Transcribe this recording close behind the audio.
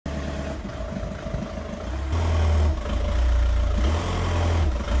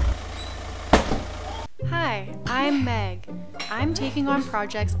I'm Meg. I'm taking on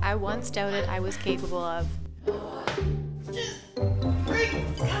projects I once doubted I was capable of.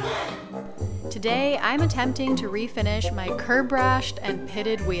 Today, I'm attempting to refinish my curb rashed and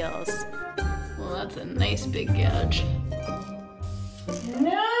pitted wheels. Well, that's a nice big gouge.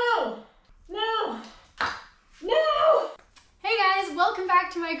 No! No! No! Hey guys, welcome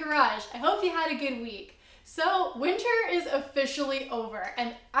back to my garage. I hope you had a good week. So, winter is officially over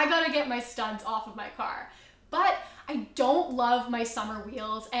and I gotta get my studs off of my car. But I don't love my summer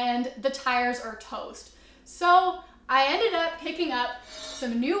wheels and the tires are toast. So, I ended up picking up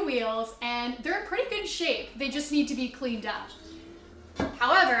some new wheels and they're in pretty good shape. They just need to be cleaned up.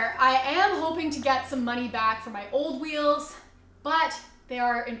 However, I am hoping to get some money back for my old wheels, but they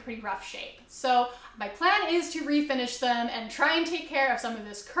are in pretty rough shape. So my plan is to refinish them and try and take care of some of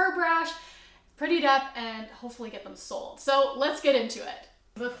this curb rash, pretty it up, and hopefully get them sold. So let's get into it.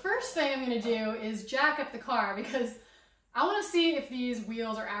 The first thing I'm gonna do is jack up the car because I wanna see if these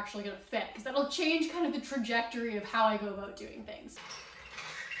wheels are actually gonna fit, because that'll change kind of the trajectory of how I go about doing things.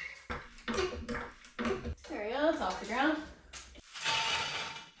 There we go, that's off the ground.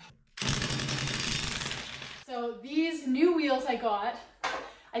 So these new wheels I got,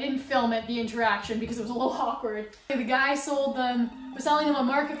 I didn't film the interaction because it was a little awkward. The guy sold them, was selling them on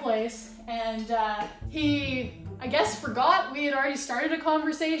Marketplace, and he, I guess, forgot we had already started a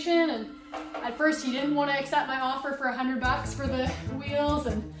conversation, and at first he didn't want to accept my offer for $100 for the wheels,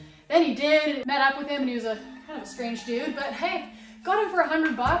 and then he did. Met up with him and he was a kind of a strange dude, but hey, got him for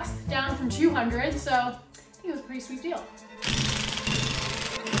 $100, down from 200, so I think it was a pretty sweet deal.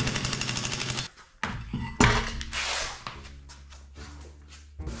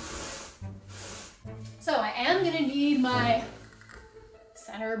 So I am gonna need my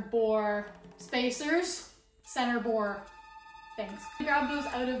center bore spacers, center bore things. Grab those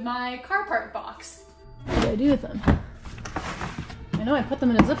out of my car part box. What do I do with them? I know I put them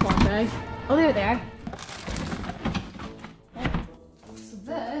in a Ziploc bag. Oh, they're there. Okay. So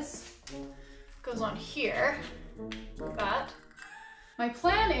this goes on here, like that. My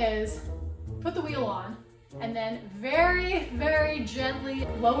plan is put the wheel on, and then very, very gently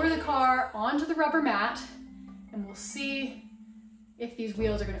lower the car onto the rubber mat, and we'll see if these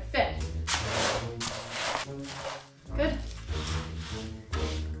wheels are gonna fit. Good.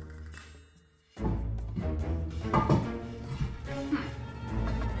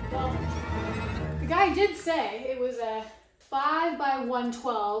 Well, the guy did say it was a 5 by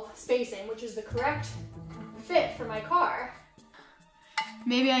 112 spacing, which is the correct fit for my car.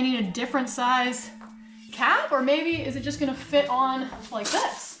 Maybe I need a different size cap, or maybe is it just gonna fit on like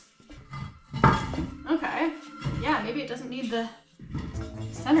this? Okay, yeah, maybe it doesn't need the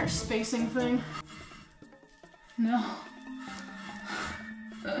center spacing thing. No.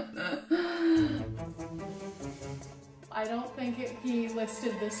 I don't think he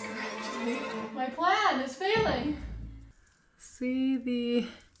listed this correctly. My plan is failing. See the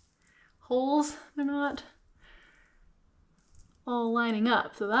holes? They're not all lining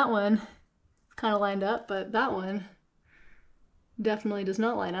up. So that one kind of lined up, but that one definitely does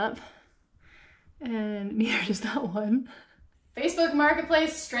not line up, and neither does that one. Facebook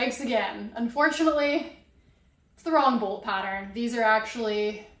Marketplace strikes again. Unfortunately, it's the wrong bolt pattern. These are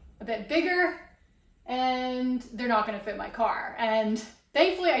actually a bit bigger and they're not going to fit my car. And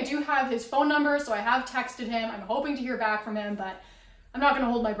thankfully I do have his phone number, so I have texted him. I'm hoping to hear back from him, but I'm not going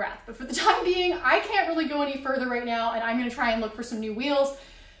to hold my breath. But for the time being, I can't really go any further right now, and I'm going to try and look for some new wheels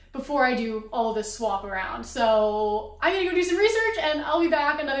before I do all of this swap around. So I'm gonna go do some research and I'll be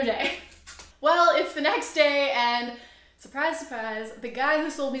back another day. Well, it's the next day and surprise, surprise, the guy who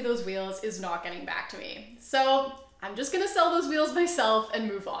sold me those wheels is not getting back to me. So I'm just gonna sell those wheels myself and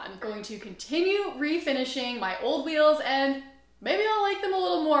move on. I'm going to continue refinishing my old wheels and maybe I'll like them a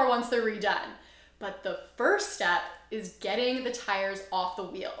little more once they're redone. But the first step is getting the tires off the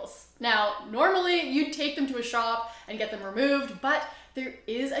wheels. Now, normally you'd take them to a shop and get them removed, but there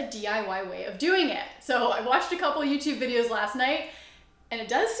is a DIY way of doing it. So I watched a couple YouTube videos last night and it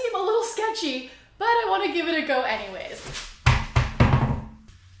does seem a little sketchy, but I want to give it a go anyways.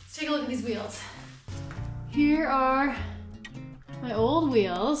 Let's take a look at these wheels. Here are my old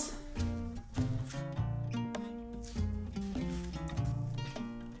wheels.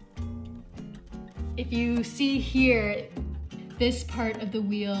 If you see here, this part of the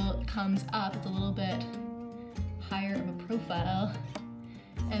wheel comes up. It's a little bit higher of a profile.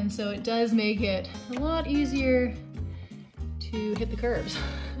 And so it does make it a lot easier to hit the curves.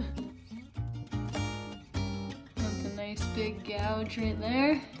 That's a nice big gouge right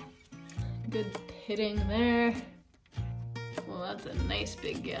there. Good pitting there. Well, that's a nice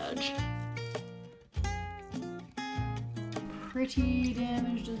big gouge. pretty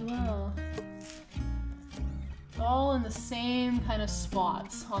damaged as well. All in the same kind of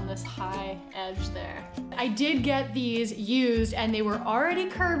spots on this high edge there. I did get these used and they were already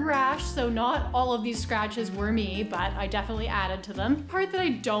curb rash, so not all of these scratches were me, but I definitely added to them. The part that I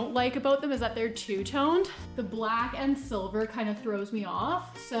don't like about them is that they're two-toned. The black and silver kind of throws me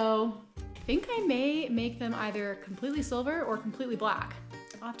off, so I think I may make them either completely silver or completely black.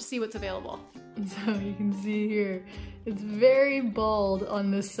 I'll have to see what's available. So you can see here, it's very bald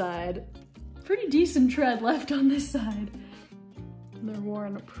on this side. Pretty decent tread left on this side. They're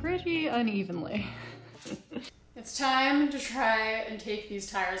worn pretty unevenly. It's time to try and take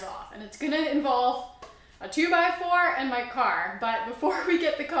these tires off, and it's gonna involve a 2x4 and my car. But before we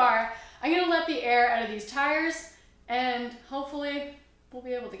get the car, I'm gonna let the air out of these tires and hopefully we'll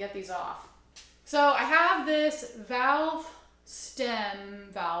be able to get these off. So I have this valve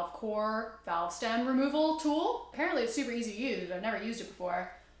stem removal tool. Apparently it's super easy to use. I've never used it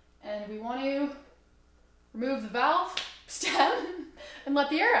before. And we want to remove the valve stem and let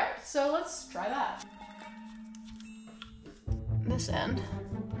the air out. So let's try that. This end.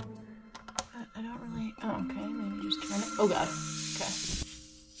 I don't really, oh, okay, maybe just turn it. Oh God, okay.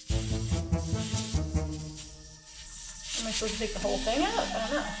 Am I supposed to take the whole thing out? I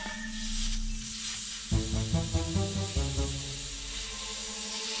don't know.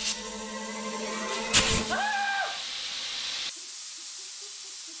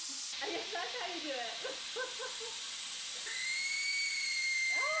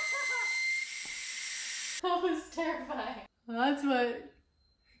 That was terrifying. Well, that's what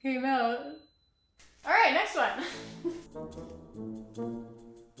came out. All right, next one.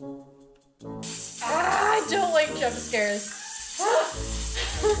 I don't like jump scares.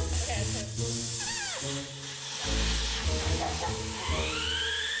 Okay,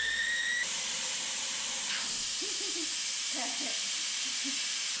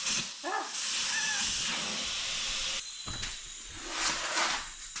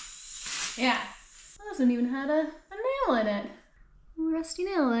 yeah. This one even had a nail in it. A rusty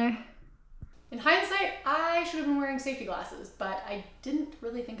nail there. In hindsight, I should have been wearing safety glasses, but I didn't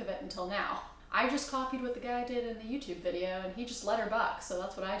really think of it until now. I just copied what the guy did in the YouTube video and he just let her buck, so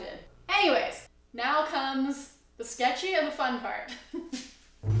that's what I did. Anyways, now comes the sketchy and the fun part.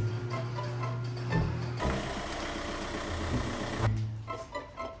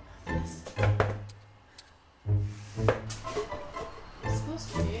 It's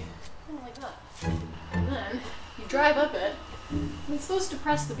supposed to be like that. And then you drive up it, and it's supposed to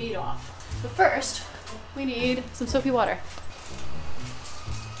press the bead off. But first, we need some soapy water.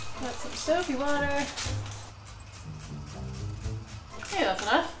 Got some soapy water. Hey, that's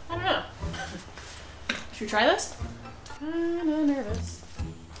enough. I don't know. Should we try this? Kinda nervous.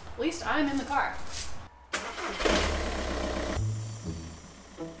 At least I'm in the car.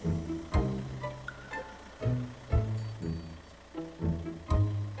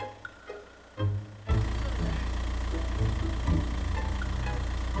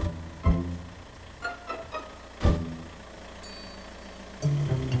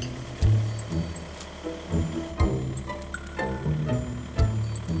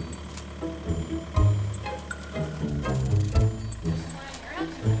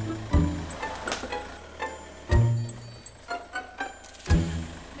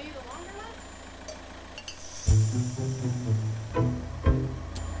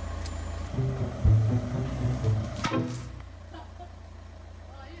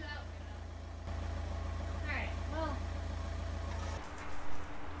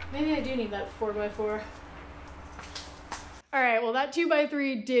 Maybe I do need that 4x4. All right, well that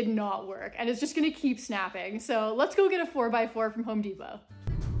 2x3 did not work and it's just gonna keep snapping. So let's go get a 4x4 from Home Depot.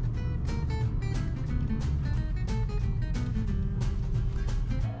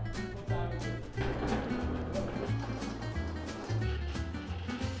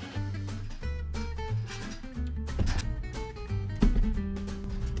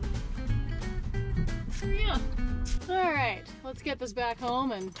 Here we go. All right, let's get this back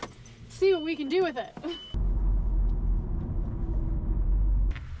home and see what we can do with it.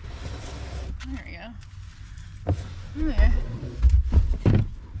 There we go. There.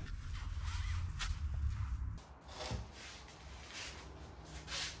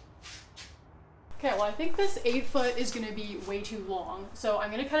 Okay, well I think this 8 foot is gonna be way too long. So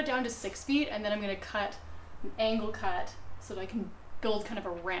I'm gonna cut it down to 6 feet and then I'm gonna cut an angle cut so that I can build kind of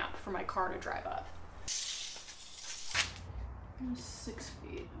a ramp for my car to drive up. 6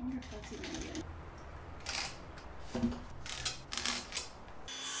 feet. I wonder if that's even good.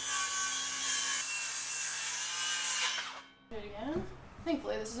 Do it again.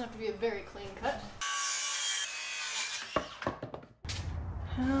 Thankfully, this doesn't have to be a very clean cut.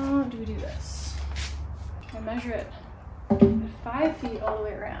 How do we do this? I measure it at 5 feet all the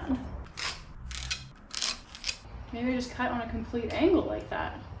way around. Maybe I just cut on a complete angle like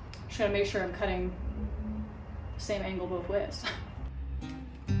that. Just gotta make sure I'm cutting the same angle both ways.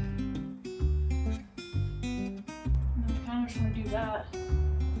 And I kind of just want to do that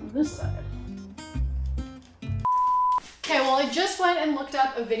on this side. Okay, well, I just went and looked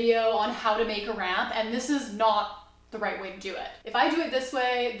up a video on how to make a ramp, and this is not the right way to do it. If I do it this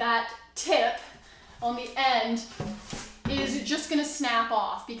way, that tip on the end is just gonna snap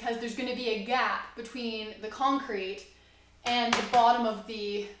off because there's gonna be a gap between the concrete and the bottom of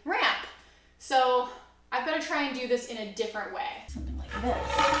the ramp. So I've got to try and do this in a different way. Something like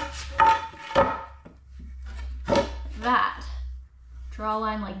this. That. Draw a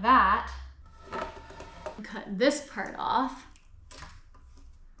line like that. Cut this part off.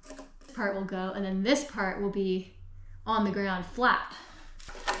 This part will go, and then this part will be on the ground flat.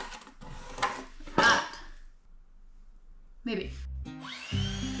 Like that. Maybe.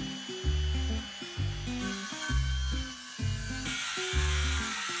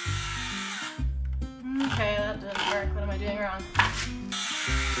 Okay, that didn't work. What am I doing wrong?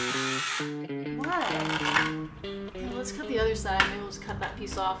 Why? Well, let's cut the other side. Maybe we'll just cut that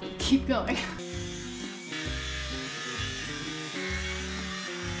piece off and keep going.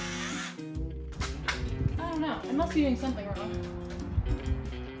 I don't know. I must be doing something wrong.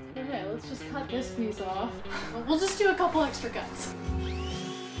 Okay, let's just cut this piece off. We'll just do a couple extra cuts.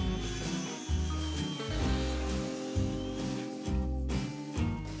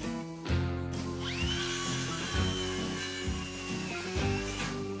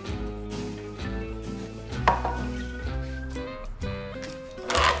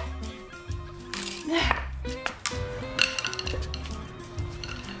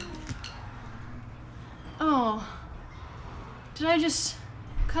 Oh, did I just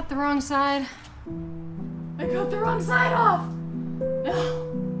cut the wrong side? I cut the wrong side off! No.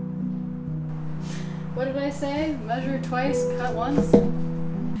 What did I say? Measure twice, cut once?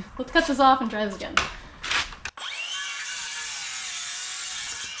 Let's cut this off and try this again.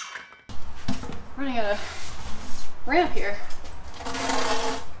 Running out of ramp here.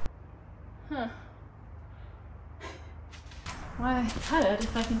 Huh. Why cut it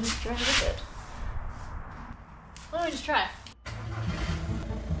if I can just drive with it? Why don't we just try? I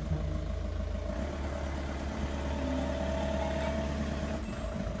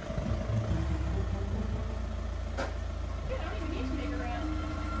don't even need to make a ramp.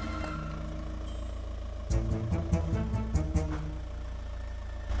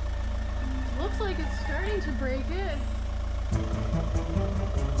 Looks like it's starting to break it.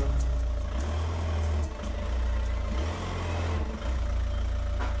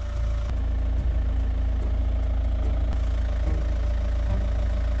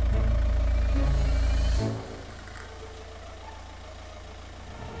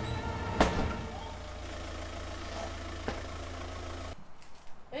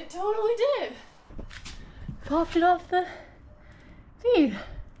 It totally did. Popped it off the feed.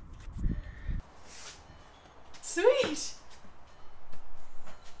 Sweet.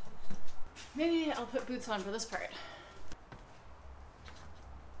 Maybe I'll put boots on for this part.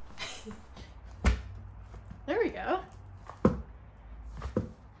 There we go.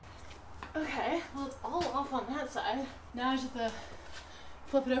 Okay, well it's all off on that side. Now I just have to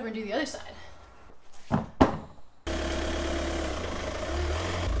flip it over and do the other side.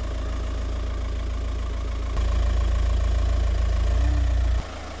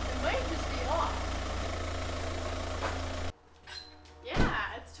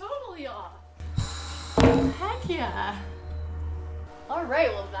 Heck yeah!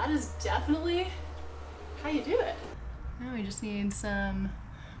 Alright, well that is definitely how you do it. Now we just need some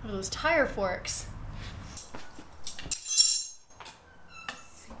of those tire forks.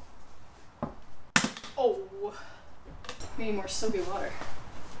 Oh! We need more soapy water.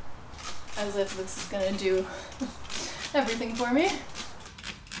 As if this is gonna do everything for me.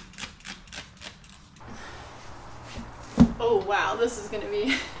 Oh wow, this is gonna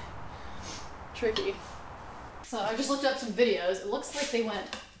be tricky. So I just looked up some videos. It looks like they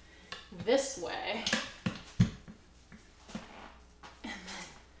went this way.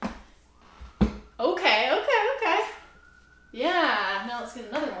 Okay. Yeah, now let's get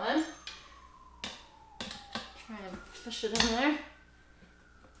another one. Try and fish it in there.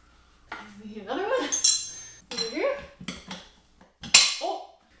 We need another one. Over here.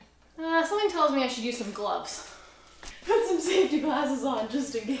 Oh! Something tells me I should use some gloves. Put some safety glasses on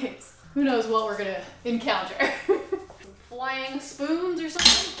just in case. Who knows what we're gonna encounter. Flying spoons or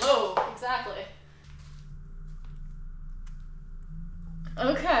something? Whoa, exactly.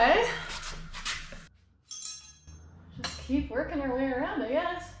 Okay. Just keep working our way around, I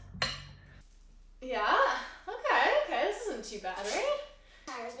guess. Yeah, okay, this isn't too bad, right?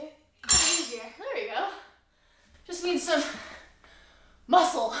 Easier. There we go. Just need some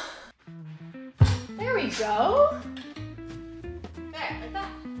muscle. There we go. There, like that.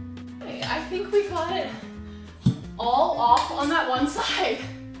 Hey, I think we got it all off on that one side.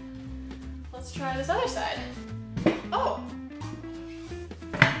 Let's try this other side. Oh.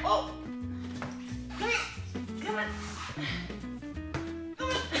 Oh. Come on. Come on.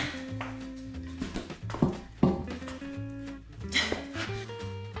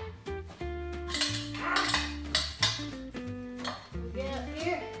 Get up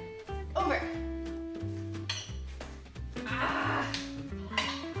here. Over.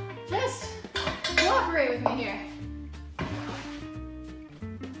 Just cooperate with me here.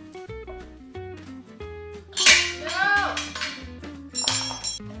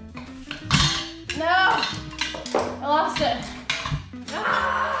 No, I lost it.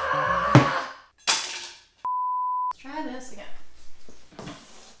 Let's try this again.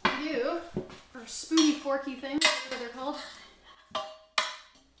 You, or spoony forky thing, whatever they're called.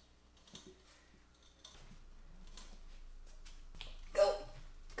 Go,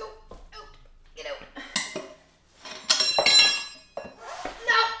 go, out, get out.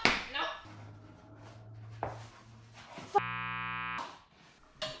 No, no.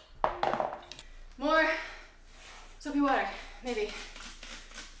 More soapy water, maybe.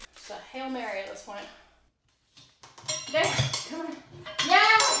 Just a Hail Mary at this point. There, come on.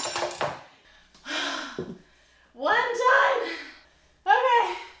 Yeah! One done!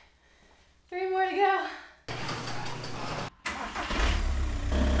 Okay, 3 more to go.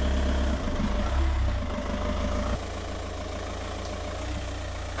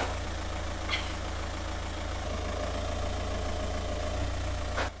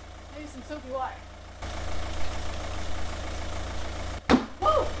 Maybe some soapy water.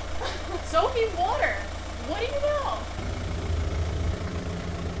 Whoa! Soapy water! What do you know?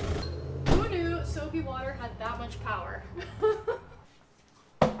 Who knew soapy water had that much power? Yeah,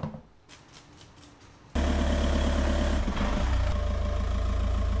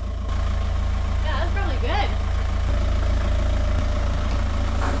 that's probably good.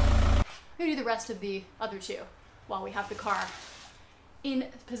 We're gonna do the rest of the other two while we have the car in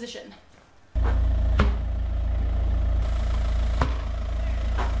position.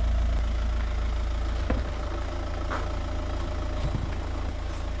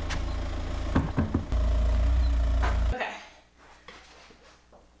 Okay.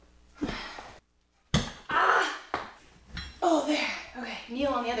 Oh, there. Okay,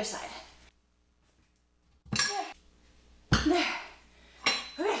 kneel on the other side. There. There.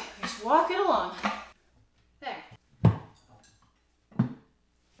 Okay, just walk it along. There.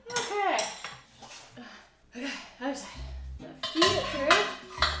 Okay. Okay, other side. Feed it through.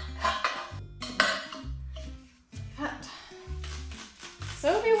 Cut.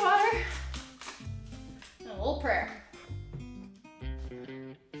 Soapy water. And a little prayer.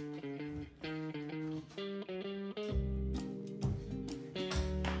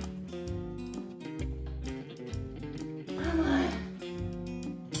 Come on.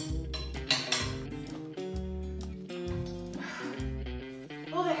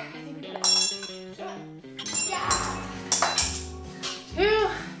 Oh, there. I think we got it. Done. Yeah. 2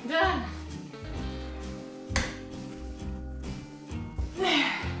 done.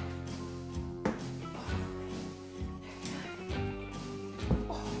 There.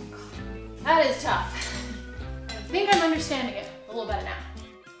 Oh, God. That is tough. I think I'm understanding it a little better now.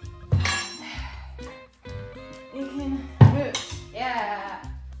 You can move. Yeah.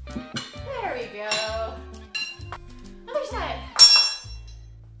 There we go. Other side.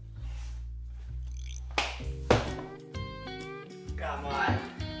 Come on.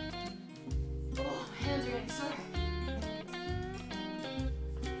 Oh, my hands are getting sore.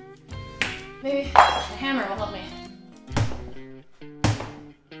 Maybe a hammer will help me.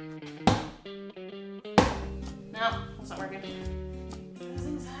 No, that's not working.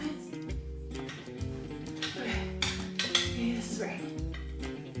 Closing sides. Okay. Okay, this is right.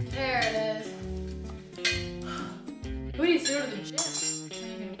 There it is. Who needs to go to the gym?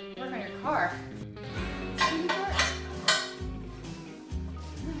 You can work on your car. Swing car.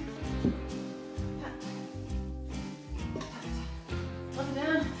 Flip it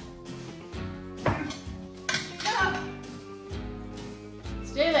down. No!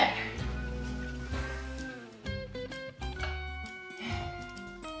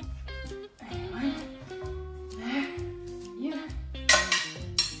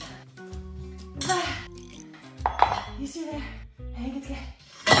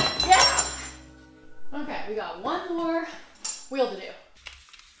 we got one more wheel to do.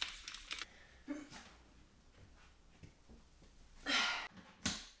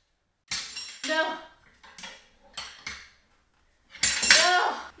 No.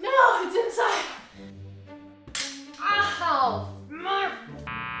 No. No, it's inside. Ow. Come on.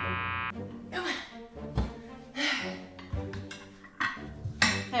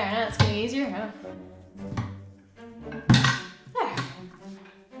 There, now it's getting easier, huh? There.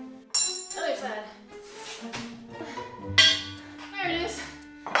 Other side. There it is.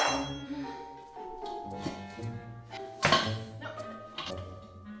 Nope.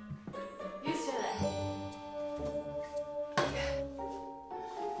 You stay there.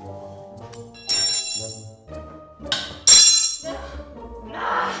 No.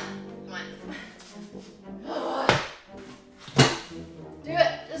 Ah. Come on. Do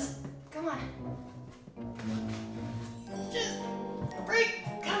it. Just come on. Just break.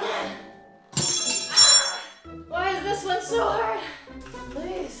 Come on. Ah. Why is this one so hard?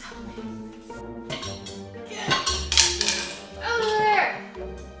 Please help me. Get out of there.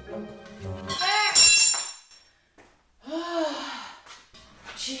 There.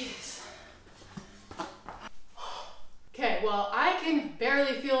 Jeez. Okay, well, I can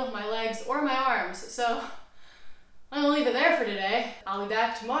barely feel my legs or my arms, so I'm gonna leave it there for today. I'll be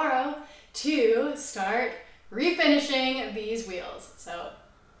back tomorrow to start refinishing these wheels. So,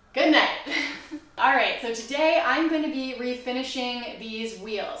 good night. All right, so today I'm gonna be refinishing these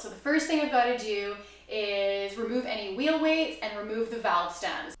wheels. So the first thing I've gotta do is remove any wheel weights and remove the valve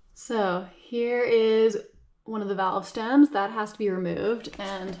stems. So here is one of the valve stems that has to be removed,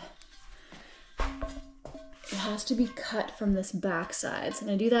 and it has to be cut from this back side. So I'm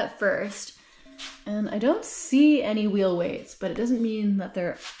gonna do that first. And I don't see any wheel weights, but it doesn't mean that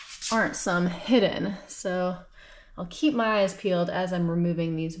there aren't some hidden. So I'll keep my eyes peeled as I'm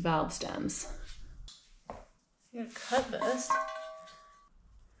removing these valve stems. I'm gonna cut this.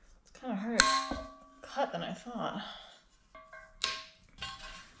 It's kind of harder to cut than I thought.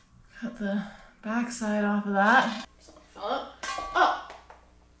 Cut the back side off of that. Oh,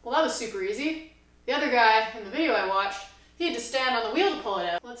 well that was super easy. The other guy in the video I watched, he had to stand on the wheel to pull it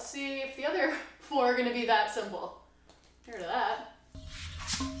out. Let's see if the other four are gonna be that simple. Get rid of that.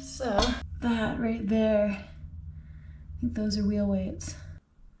 So, that right there, I think those are wheel weights.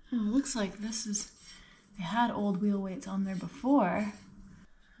 Oh, it looks like this is, they had old wheel weights on there before.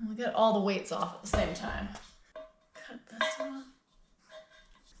 We'll get all the weights off at the same time. Cut this one.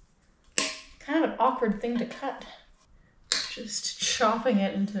 Kind of an awkward thing to cut. Just chopping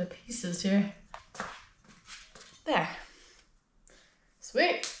it into pieces here. There.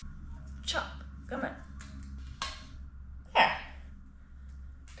 Sweet. Chop. Come on. There.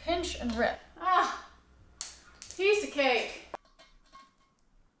 Pinch and rip. Ah. Piece of cake.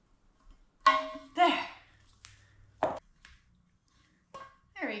 There.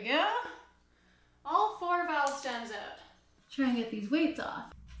 There we go. All four valve stems out. Try and get these weights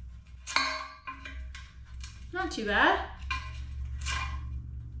off. Not too bad.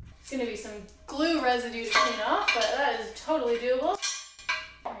 It's gonna be some glue residue to clean off, but that is totally doable.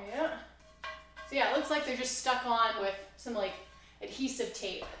 There you go. So yeah, it looks like they're just stuck on with some like adhesive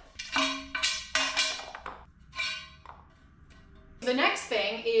tape. The next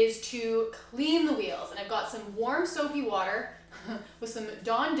thing is to clean the wheels, and I've got some warm soapy water with some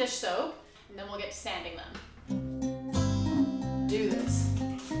Dawn dish soap, and then we'll get to sanding them. Do this.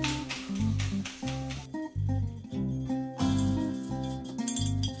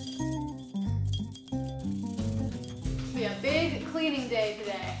 Be a big cleaning day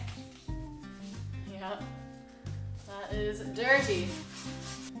today. Yeah, that is dirty.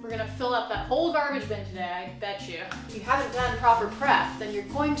 We're gonna fill up that whole garbage bin today, I bet you. If you haven't done proper prep, then you're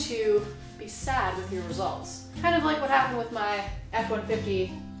going to be sad with your results. Kind of like what happened with my F-150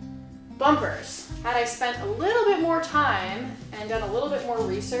 bumpers. Had I spent a little bit more time and done a little bit more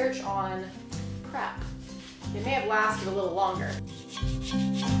research on prep, it may have lasted a little longer.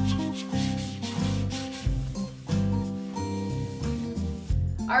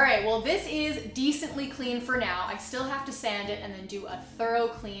 All right, well this is decently clean for now. I still have to sand it and then do a thorough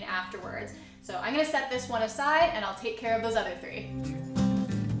clean afterwards. So I'm gonna set this one aside and I'll take care of those other three.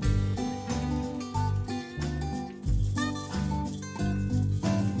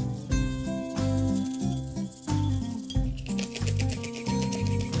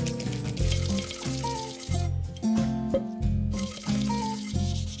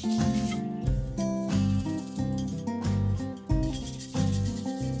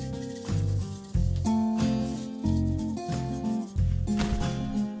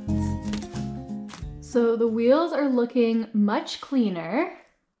 So the wheels are looking much cleaner.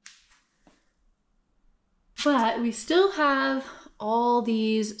 But we still have all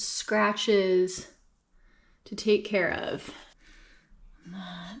these scratches to take care of.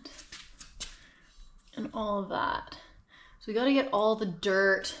 That and all of that. So we gotta get all the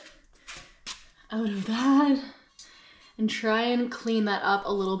dirt out of that and try and clean that up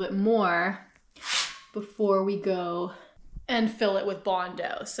a little bit more before we go and fill it with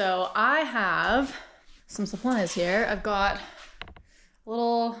Bondo. So I have some supplies here. I've got a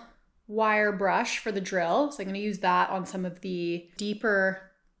little wire brush for the drill. So I'm gonna use that on some of the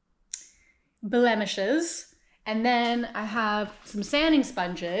deeper blemishes. And then I have some sanding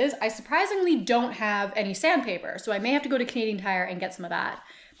sponges. I surprisingly don't have any sandpaper, so I may have to go to Canadian Tire and get some of that.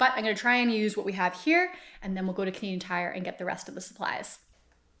 But I'm gonna try and use what we have here, and then we'll go to Canadian Tire and get the rest of the supplies.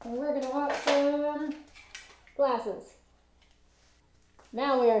 And we're gonna want some glasses.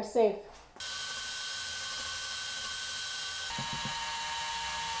 Now we are safe.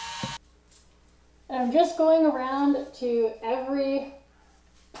 And I'm just going around to every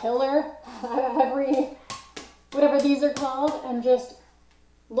pillar, whatever these are called, and just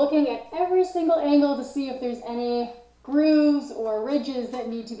looking at every single angle to see if there's any grooves or ridges that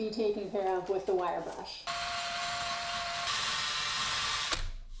need to be taken care of with the wire brush.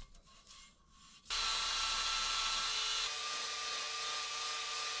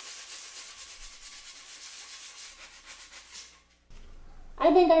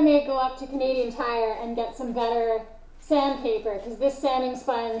 I think I may go up to Canadian Tire and get some better sandpaper, because this sanding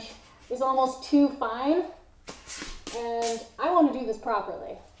sponge is almost too fine, and I want to do this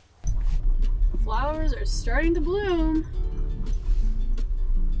properly. Flowers are starting to bloom.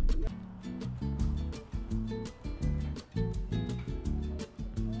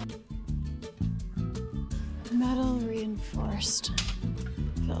 Metal reinforced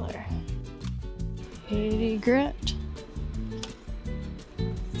filler. 80 grit.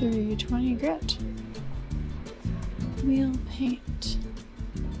 320 grit. Wheel paint.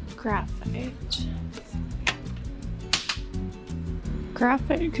 Graphite.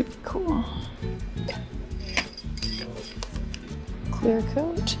 Graphite could be cool. Clear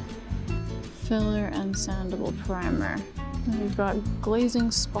coat. Filler and sandable primer. And we've got glazing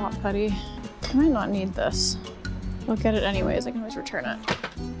spot putty. I might not need this. I'll get it anyways, I can always return it.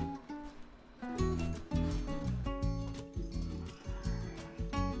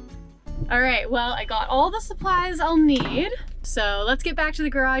 All right, well, I got all the supplies I'll need. So let's get back to the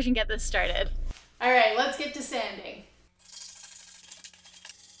garage and get this started. All right, let's get to sanding.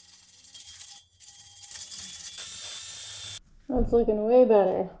 That's looking way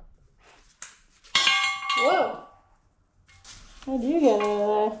better. Whoa! How'd you get out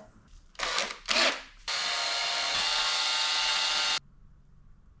of there?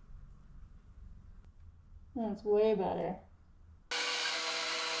 That's way better.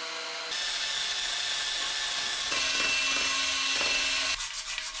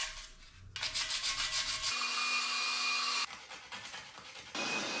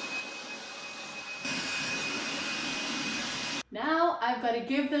 Now I've got to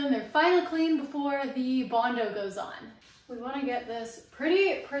give them their final clean before the Bondo goes on. We want to get this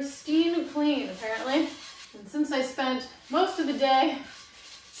pretty pristine clean, apparently. And since I spent most of the day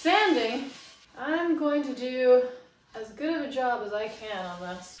sanding, I'm going to do as good of a job as I can on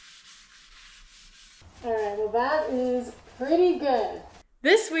this. All right, well that is pretty good.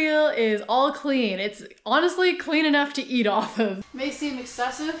 This wheel is all clean. It's honestly clean enough to eat off of. May seem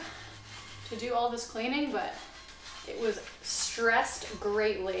excessive to do all this cleaning, but it was stressed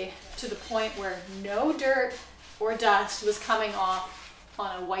greatly to the point where no dirt or dust was coming off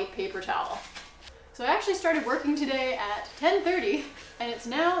on a white paper towel. So I actually started working today at 10:30 and it's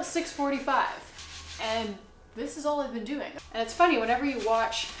now 6:45, and this is all I've been doing. And it's funny, whenever you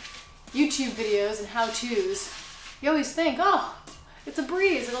watch YouTube videos and how-tos, you always think, oh, it's a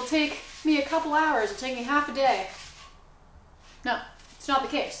breeze, it'll take me a couple hours, it'll take me half a day. No, it's not the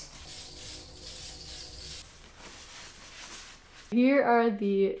case. Here are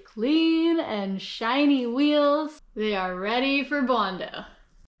the clean and shiny wheels. They are ready for Bondo.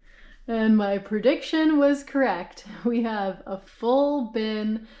 And my prediction was correct. We have a full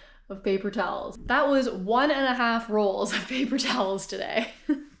bin of paper towels. That was 1.5 rolls of paper towels today.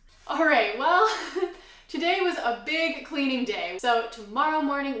 All right, well, today was a big cleaning day. So tomorrow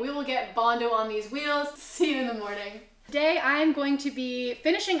morning we will get Bondo on these wheels. See you in the morning. Today I'm going to be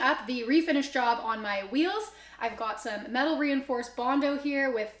finishing up the refinish job on my wheels. I've got some metal reinforced Bondo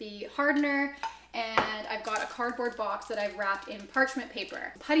here with the hardener, and I've got a cardboard box that I've wrapped in parchment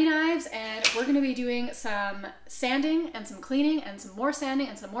paper. Putty knives, and we're gonna be doing some sanding and some cleaning and some more sanding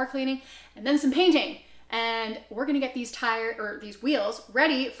and some more cleaning and then some painting. And we're gonna get these wheels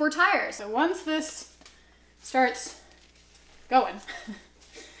ready for tires. So once this starts going. I'm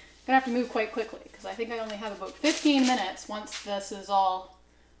gonna have to move quite quickly because I think I only have about 15 minutes once this is all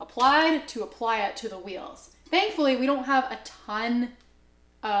applied to apply it to the wheels. Thankfully, we don't have a ton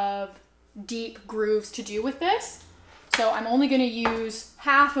of deep grooves to do with this. So I'm only gonna use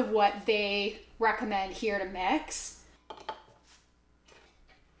half of what they recommend here to mix.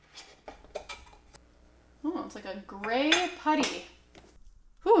 Oh, it's like a gray putty.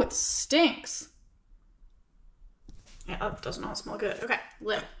 Ooh, it stinks. Yeah, that does not smell good. Okay,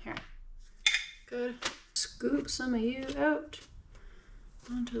 lid, here. Good. Scoop some of you out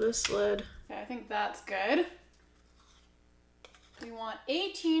onto this lid. Okay, I think that's good. We want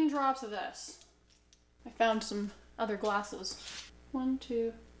 18 drops of this. I found some other glasses. 1,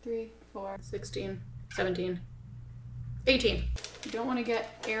 2, 3, 4, 16, 17, 18. You don't want to get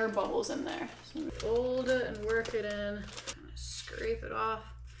air bubbles in there. So fold it and work it in. Kind of scrape it off.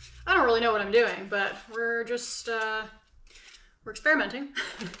 I don't really know what I'm doing, but we're just, we're experimenting.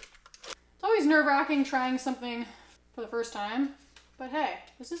 It's always nerve-wracking trying something for the first time, but hey,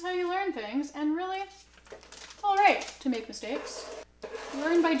 this is how you learn things, and really, all right to make mistakes.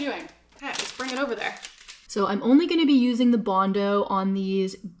 Learn by doing. Okay, let's bring it over there. So I'm only going to be using the Bondo on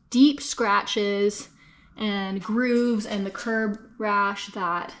these deep scratches and grooves and the curb rash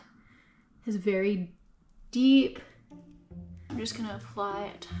that is very deep. I'm just going to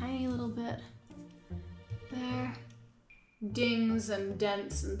apply a tiny little bit there. Dings and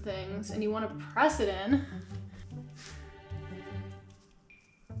dents and things, and you want to press it in.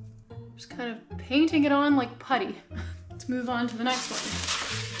 Just kind of painting it on like putty. Let's move on to the next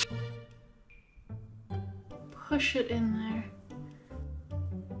one. Push it in there.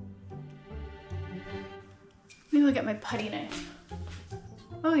 Maybe I'll get my putty knife.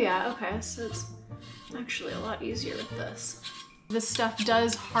 Oh yeah, okay, so it's actually a lot easier with this. This stuff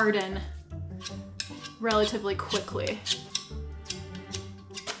does harden relatively quickly.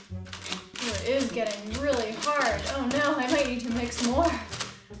 Oh, it is getting really hard. Oh no, I might need to mix more.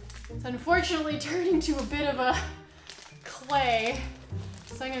 It's unfortunately turned into a bit of a clay.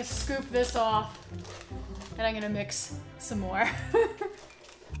 So I'm gonna scoop this off and I'm gonna mix some more.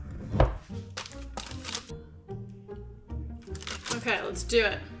 Okay, let's do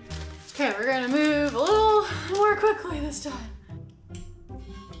it. Okay, we're gonna move a little more quickly this time.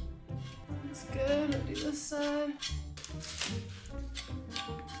 That's good, we'll do this side.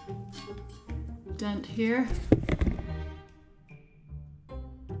 Dent here. I'm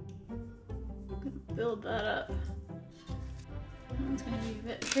gonna build that up. That's gonna be a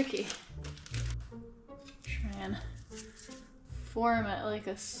bit tricky. Try and form it like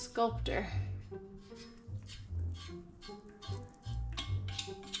a sculptor.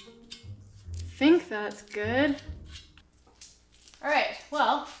 I think that's good. All right,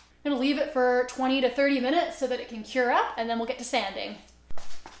 well, I'm gonna leave it for 20 to 30 minutes so that it can cure up, and then we'll get to sanding.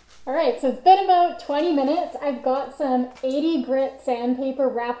 All right, so it's been about 20 minutes. I've got some 80 grit sandpaper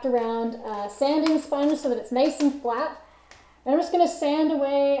wrapped around a sanding sponge so that it's nice and flat. And I'm just gonna sand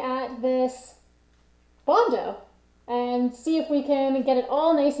away at this Bondo and see if we can get it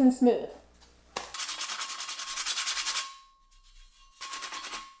all nice and smooth.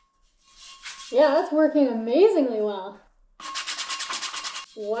 Yeah, that's working amazingly well.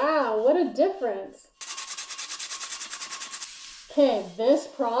 Wow, what a difference. Okay, this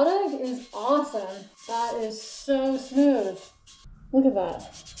product is awesome. That is so smooth. Look at that.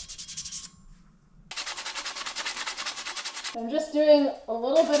 I'm just doing a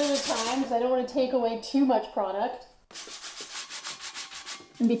little bit at a time because I don't want to take away too much product.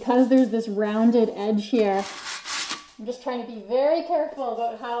 And because there's this rounded edge here, I'm just trying to be very careful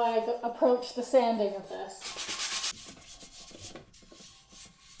about how I approach the sanding of this.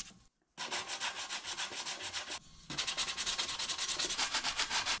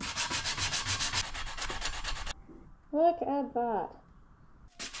 Look at that.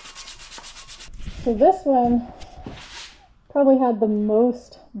 So this one probably had the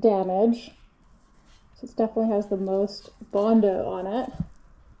most damage. So it definitely has the most Bondo on it.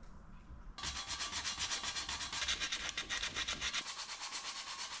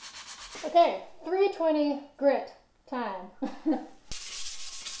 Okay, 320 grit time.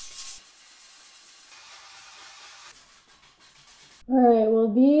 Alright,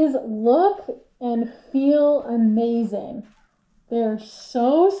 well these look and feel amazing. They're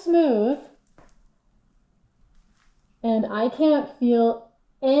so smooth and I can't feel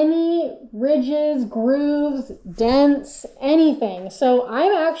any ridges, grooves, dents, anything. So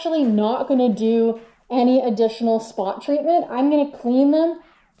I'm actually not going to do any additional spot treatment. I'm going to clean them,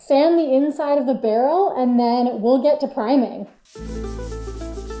 sand the inside of the barrel, and then we'll get to priming.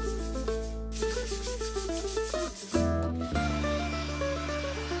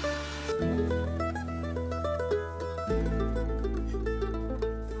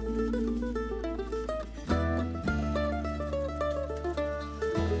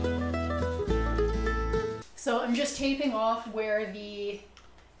 I'm just taping off where the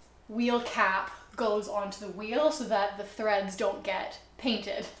wheel cap goes onto the wheel so that the threads don't get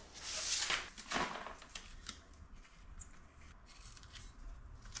painted.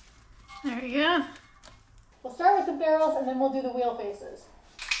 There you go. We'll start with the barrels and then we'll do the wheel faces.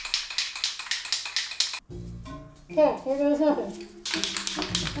 Okay, here goes nothing.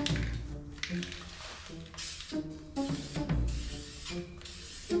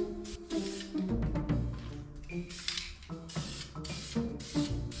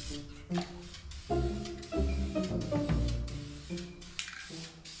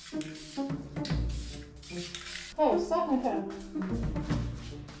 Oh, second coat.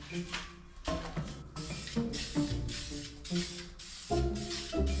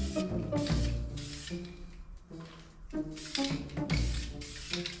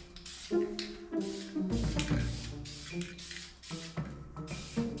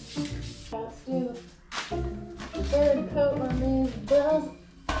 Let's do the third coat on these bills.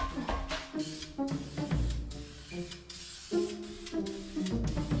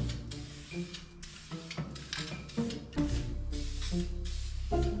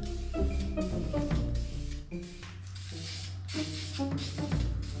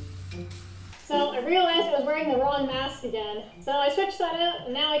 So I realized I was wearing the wrong mask again. So I switched that out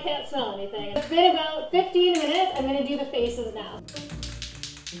and now I can't smell anything. It's been about 15 minutes. I'm going to do the faces now.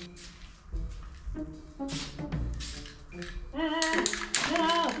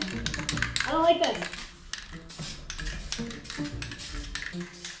 No! I don't like this.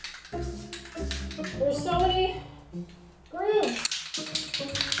 There's so many grooves.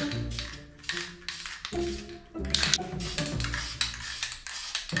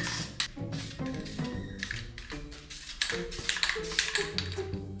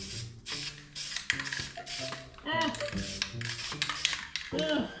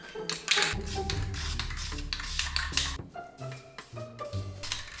 Ugh.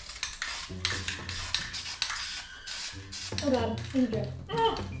 Oh god, I need drip.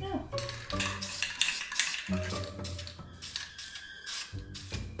 Ah! No.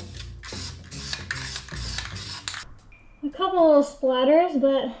 A couple little splatters,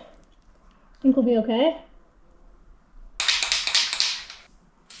 but I think we'll be okay.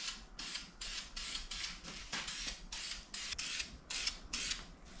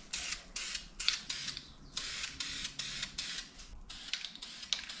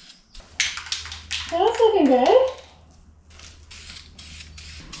 That's looking good.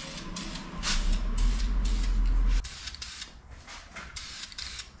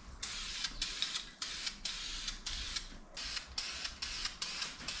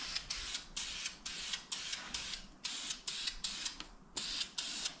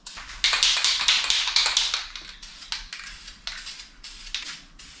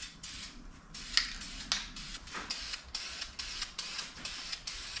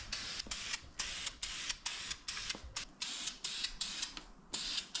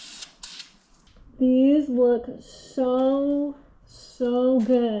 These look so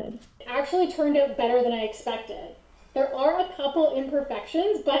good. It actually turned out better than I expected. There are a couple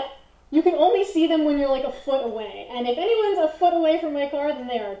imperfections, but you can only see them when you're like a foot away. And if anyone's a foot away from my car, then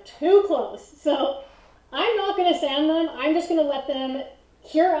they are too close. So I'm not gonna sand them. I'm just gonna let them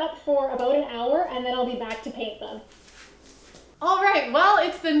cure up for about an hour and then I'll be back to paint them. All right, well,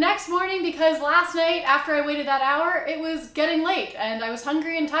 it's the next morning because last night after I waited that hour, it was getting late and I was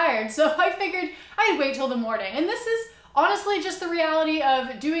hungry and tired. So I figured I'd wait till the morning. And this is honestly just the reality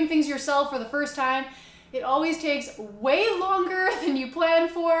of doing things yourself for the first time. It always takes way longer than you plan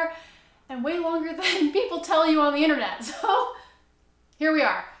for and way longer than people tell you on the internet. So here we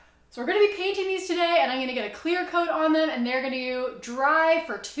are. So we're gonna be painting these today and I'm gonna get a clear coat on them and they're gonna dry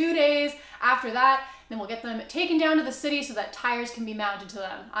for 2 days after that. Then we'll get them taken down to the city so that tires can be mounted to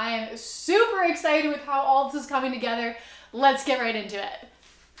them. I am super excited with how all this is coming together. Let's get right into it.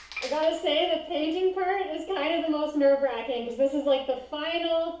 I gotta say, the painting part is kind of the most nerve-wracking because this is like the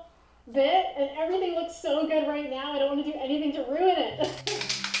final bit and everything looks so good right now. I don't want to do anything to ruin it.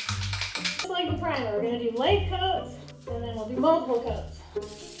 Just like the primer, we're gonna do light coats and then we'll do multiple coats.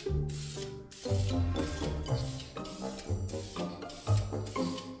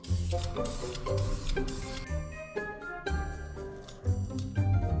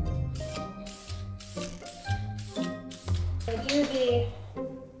 Do the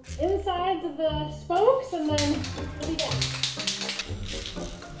insides of the spokes and then we'll be done.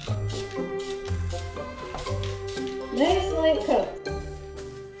 Nice light coat.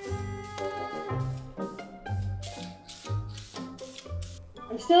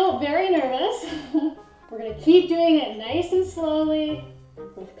 I'm still very nervous. We're going to keep doing it nice and slowly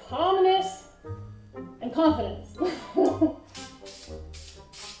with calmness and and confidence.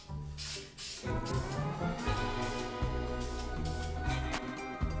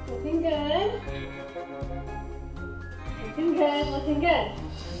 Looking good. Looking good, looking good.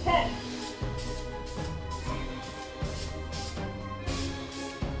 Okay.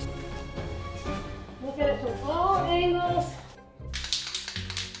 Look at it from all angles.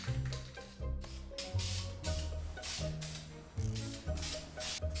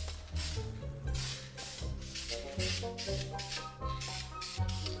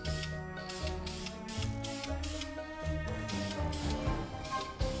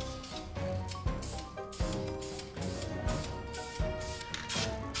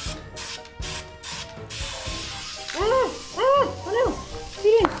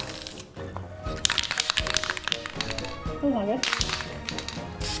 Oh my god.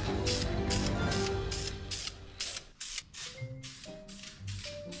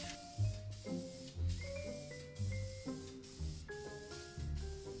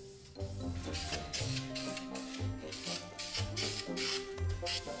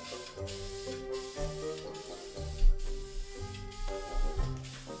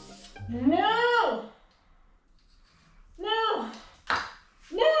 No! No!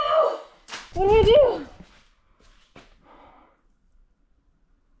 No! What do I do?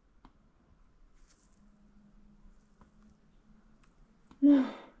 No.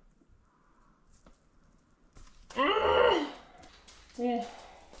 Ah! Yeah.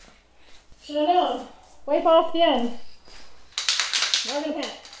 Should have known. Wipe off the end. More than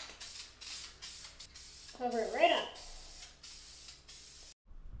panic. Cover it right up.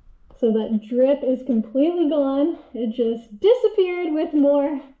 So that drip is completely gone. It just disappeared with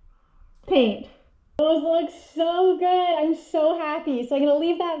more paint. Those look so good. I'm so happy. So I'm gonna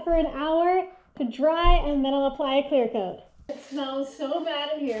leave that for an hour to dry and then I'll apply a clear coat. It smells so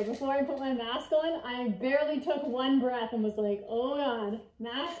bad in here. Before I put my mask on, I barely took one breath and was like, oh god,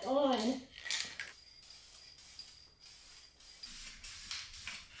 mask on.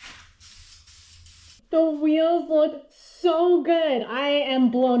 The wheels look so good. I am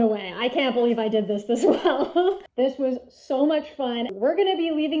blown away. I can't believe I did this well. This was so much fun. We're gonna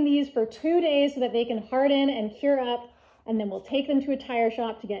be leaving these for 2 days so that they can harden and cure up, and then we'll take them to a tire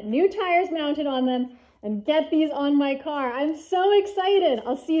shop to get new tires mounted on them and get these on my car. I'm so excited.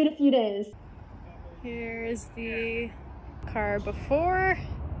 I'll see you in a few days. Here's the car before.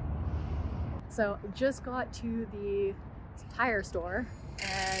 So just got to the tire store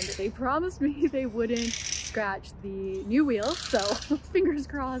and they promised me they wouldn't scratch the new wheels, so fingers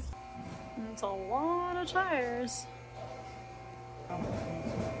crossed. It's a lot of tires.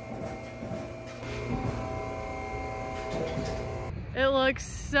 It looks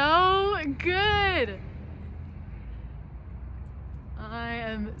so good. I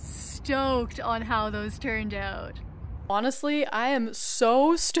am stoked on how those turned out. Honestly, I am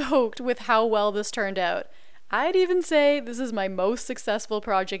so stoked with how well this turned out. I'd even say this is my most successful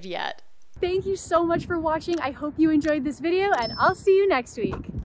project yet. Thank you so much for watching. I hope you enjoyed this video and I'll see you next week.